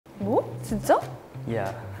뭐? 진짜?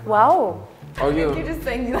 Yeah. 와우. Are you You're just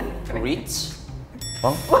saying that. rich?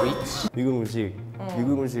 어? Rich? 미국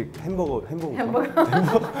음식 햄버거.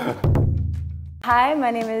 Hi,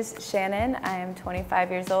 my name is Shannon. I am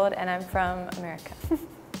 25 years old and I'm from America.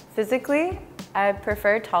 Physically, I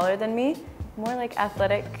prefer taller than me, more like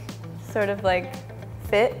athletic, sort of like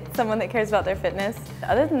fit, someone that cares about their fitness.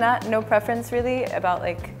 Other than that, no preference really about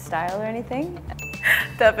like style or anything.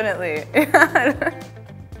 Definitely. I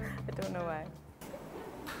don't know why.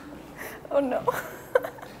 Oh no.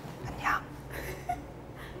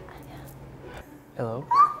 Hello.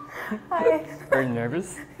 Hi. Are you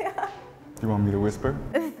nervous? Do you want me to whisper?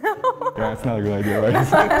 No. Yeah, it's not a good idea,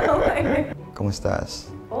 right? ¿Cómo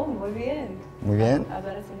estás? Oh, muy bien. Muy bien.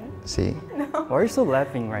 ¿Hablar español? Sí. No. Why are you so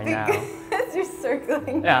laughing right now? Because you're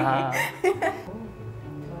circling. Yeah.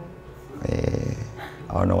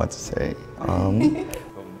 I don't know what to say.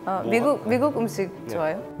 미국 음식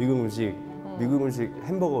좋아요? 미국 음식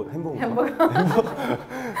햄버거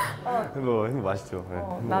맛있죠. 네,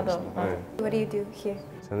 햄버거 나도. 맛있죠. 네. What do you do here?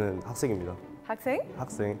 저는 학생입니다. 학생?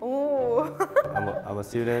 학생. 오. I'm a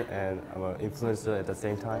student and I'm an influencer at the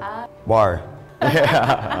same time. Bar.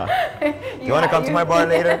 Yeah. You want to come to my bar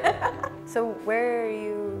later? So where are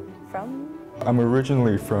you from? I'm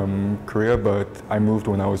originally from Korea, but I moved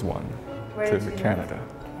when I was 1 Where to did you Canada.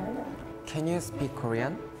 Canada? Can you speak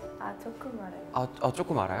Korean? 아, 조금 알아요.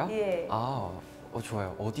 조금 알아요? 예.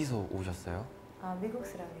 좋아요. 어디서 오셨어요? 미국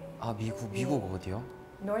사람이에요. 미국 어디요?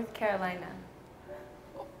 North Carolina.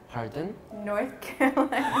 Pardon? North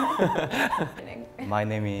Carolina. My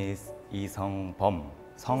name is 이성범.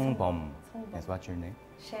 성범. Yes, what's your name?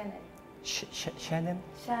 Shannon. Shannon?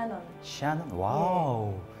 Shannon. Shannon.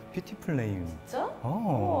 Wow. Beautiful name. 진짜?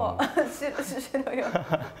 Oh. 싫어요.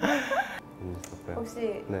 그렇고요.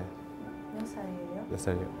 혹시 네, 몇 살이에요? 몇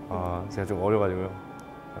살이요? 제가 좀 어려가지고요.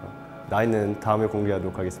 나이는 다음에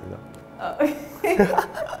공개하도록 하겠습니다.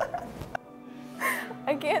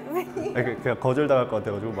 I can't see. 그냥 거절당할 것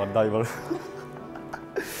같아가지고 나이 말.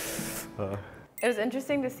 It was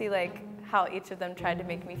interesting to see like how each of them tried to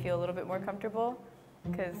make me feel a little bit more comfortable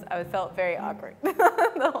because I felt very awkward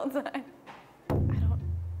the whole time.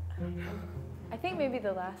 I think maybe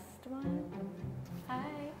the last one.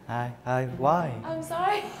 Hi. Hi. Why? I'm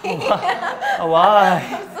sorry. Why?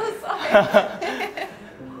 I'm so sorry.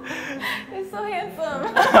 You're so handsome.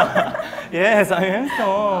 Yes, I'm Oh, handsome.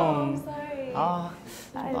 I'm sorry.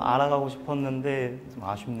 좀 더 알아가고 싶었는데 좀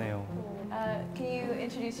아쉽네요. Can you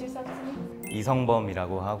introduce yourself to me?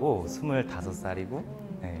 이성범이라고 하고 25살이고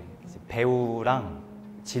네, 이제 배우랑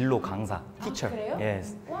진로 강사, teacher. 그래요?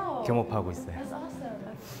 Yes. Wow. 겸업하고 있어요. That's awesome.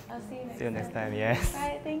 I'll see you next time. See you next time. Yes. All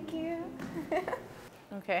right, thank you.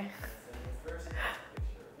 Okay.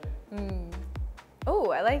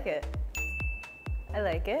 Oh, I like it. I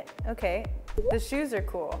like it. Okay. The shoes are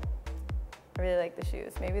cool. I really like the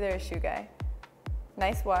shoes. Maybe they're a shoe guy.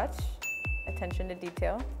 Nice watch. Attention to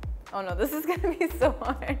detail. Oh no, this is gonna be so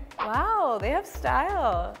hard. Wow, they have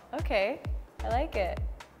style. Okay, I like it.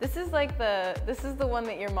 This is the one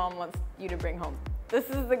that your mom wants you to bring home. This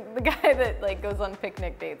is the guy that like goes on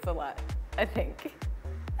picnic dates a lot, I think.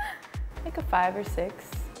 Like a 5 or 6.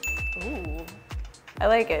 Ooh. I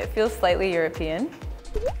like it. It feels slightly European.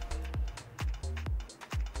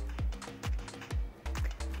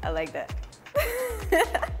 I like that.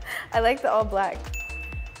 I like the all black.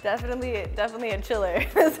 Definitely a chiller.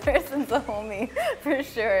 This person's a homie, for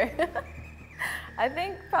sure. I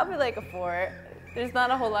think probably like a 4. There's not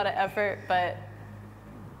a whole lot of effort, but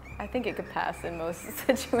I think it could pass in most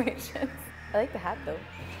situations. I like the hat though.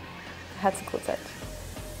 The hat's a cool touch.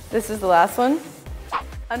 This is the last one.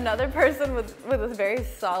 Another person with a very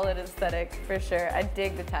solid aesthetic, for sure. I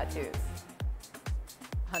dig the tattoos.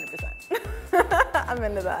 100%. I'm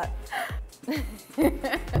into that.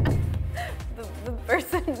 The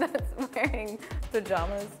person that's wearing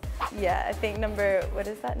pajamas. Yeah, I think what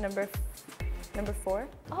is that? Number 4?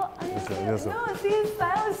 Oh, no, see, his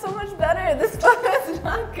style is so much better. This photo is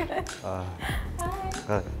not good.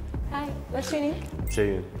 Hi. Hi, what's your name?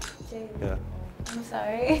 재윤. Yeah. I'm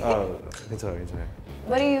sorry. 괜찮아요.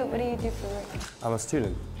 What do you do for work? I'm a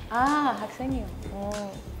student. 학생이요.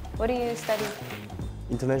 What do you study?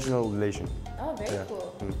 International relation. Oh, very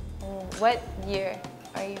cool. What year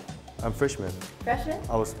are you? I'm freshman. Freshman?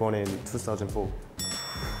 I was born in 2004.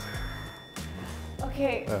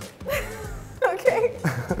 Okay. Yeah. Okay.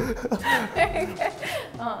 Very good.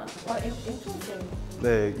 influencer.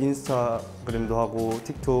 네, 인스타그램도 하고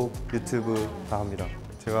틱톡, 유튜브 다 합니다.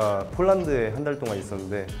 제가 폴란드에 한 달 동안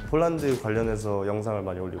있었는데 폴란드 관련해서 영상을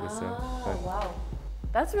많이 올리고 있어요. 네. Wow.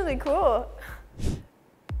 That's really cool.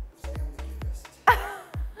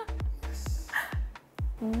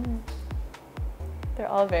 They're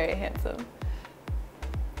all very handsome.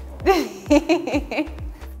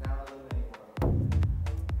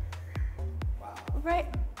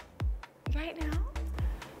 Right now?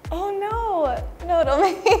 Oh no! No, don't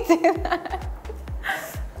make me do that.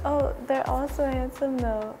 Oh, they're all so handsome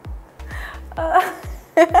though.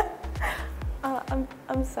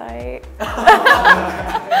 I'm sorry. I'm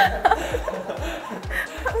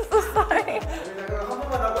so sorry.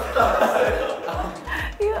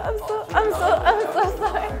 Yeah, I'm so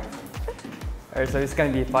sorry. Alright, so it's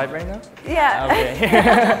gonna be a fight right now? Yeah. Okay.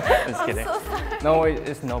 Just kidding. I'm so sorry. No,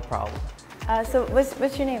 it's no problem. So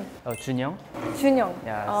what's your name? Oh, Junyoung? Junyoung.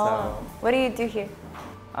 Yeah, Oh. What do you do here?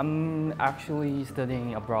 I'm actually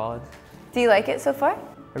studying abroad. Do you like it so far?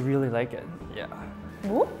 I really like it. Yeah.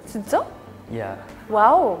 뭐? 진짜? Yeah.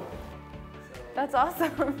 Wow. That's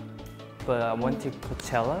awesome. But I went to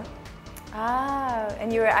Coachella. Ah,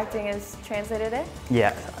 and you were acting as translator there?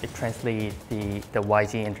 Yeah, I translate the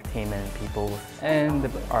YG Entertainment people and the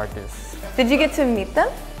artists. Did you get to meet them?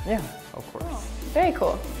 Yeah, of course. Very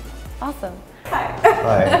cool. Awesome.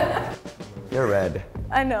 Hi. You're red.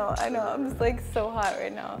 I know. I'm just like so hot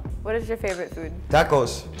right now. What is your favorite food?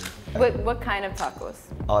 Tacos. What kind of tacos?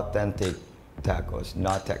 Authentic tacos,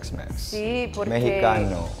 not Tex-Mex. Sí, porque...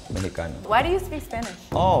 Mexicano. Why do you speak Spanish?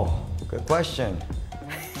 Oh, good question.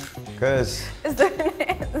 Because Is there an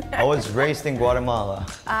answer? I was raised in Guatemala.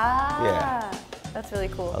 Ah, Yeah. That's really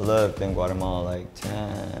cool. I lived in Guatemala like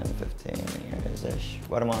 10, 15 years-ish.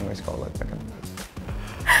 Guatemala is called like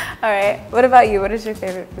All right. What about you? What is your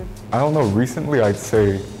favorite food? I don't know, recently I'd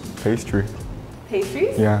say pastry.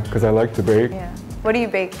 Pastries? Yeah, because I like to bake. Yeah. What do you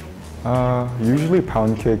bake? Usually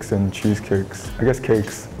pound cakes and cheesecakes. I guess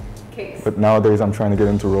cakes. Cakes. But nowadays I'm trying to get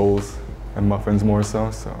into rolls and muffins more so.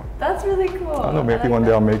 That's really cool. I don't know, maybe one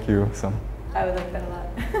day I'll make you some. I would like that a lot.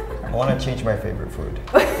 I want to change my favorite food.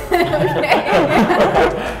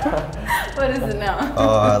 What is it now?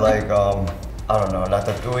 I like, I don't know,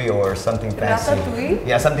 ratatouille or something fancy. Ratatouille?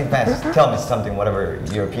 Yeah, something fancy. Tell me something, whatever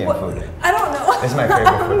European food. I don't know. This is my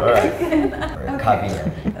favorite food, all right. Or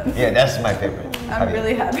caviar. Yeah, that's my favorite. I'm caviar.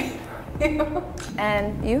 really happy.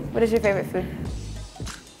 And you? What is your favorite food?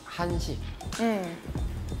 한식.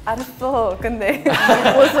 알았어. 근데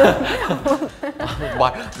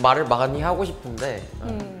말을 많이 하고 싶은데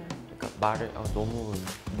그러니까 말을 너무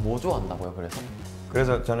뭐 좋아한다고요?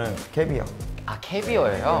 그래서 저는 캐비어. 아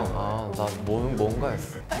캐비어예요? 아 나 뭔가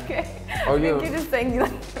했어. Okay. Are I you think you're just saying you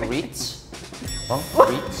like rich? Huh?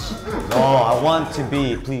 Rich? No, I want to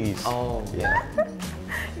be, please. Oh Yeah.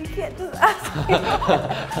 You can't just ask me.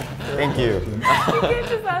 Thank you. You can't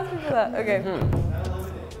just ask me for that. Okay.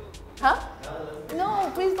 Huh? No,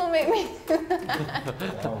 please don't make me.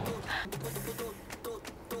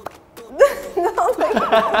 No, like,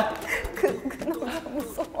 너무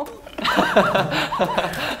무서워.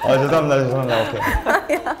 죄송합니다. 오케이.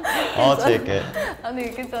 I'll take it.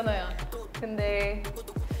 아니 괜찮아요. 근데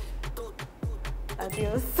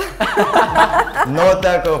adios. No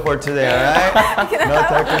taco for today, alright? No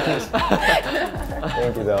taco, please.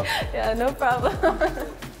 Thank you, though. Yeah, no problem.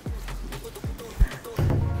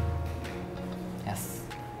 yes.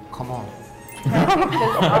 Come on.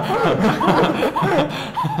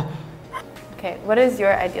 Okay, what is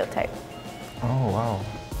your ideal type? Oh, wow.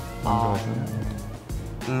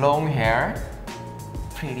 Long hair,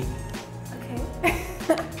 pretty, Okay.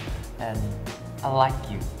 and I like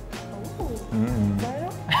you.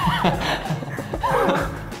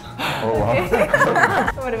 Oh, wow.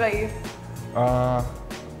 What about you? I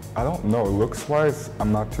don't know. Looks-wise,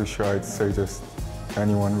 I'm not too sure. I'd say just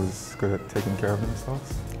anyone who's good at taking care of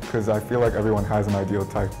themselves. Because I feel like everyone has an ideal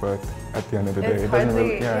type, but at the end of the day, It's it doesn't hardly-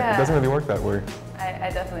 really, yeah. it doesn't really work that way. I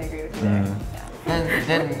definitely agree with you there. Yeah. And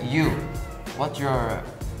then you, what's your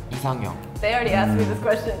이상형? They already asked me this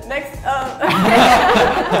question. Next,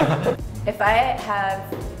 if I have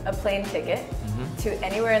a plane ticket to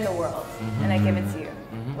anywhere in the world and I give it to you,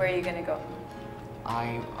 where are you gonna go?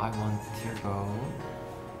 I want to go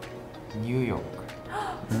New York.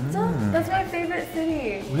 That's my favorite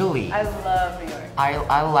city. Really? I love New York.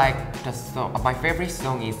 I like the song. My favorite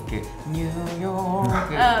song is New York.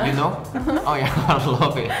 You know? Oh yeah, I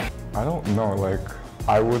love it. I don't know, like,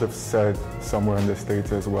 I would have said somewhere in the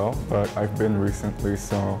States as well, but I've been recently,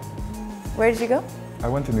 so Where did you go? I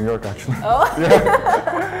went to New York actually. Oh.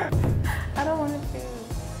 I don't want to choose.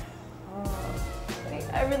 Wait,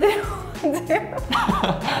 I really don't want to.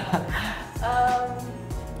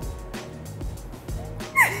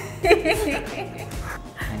 I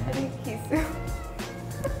think Kisu.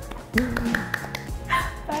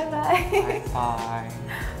 Bye bye. Bye.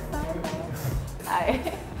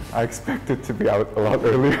 Bye. I expect it to be out a lot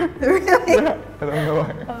earlier. Really? Yeah, I don't know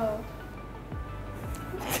why. Oh.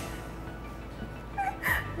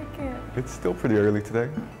 I can't. It's still pretty early today.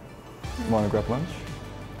 Want to grab lunch?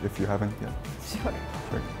 If you haven't yet. Sure.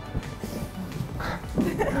 Sure.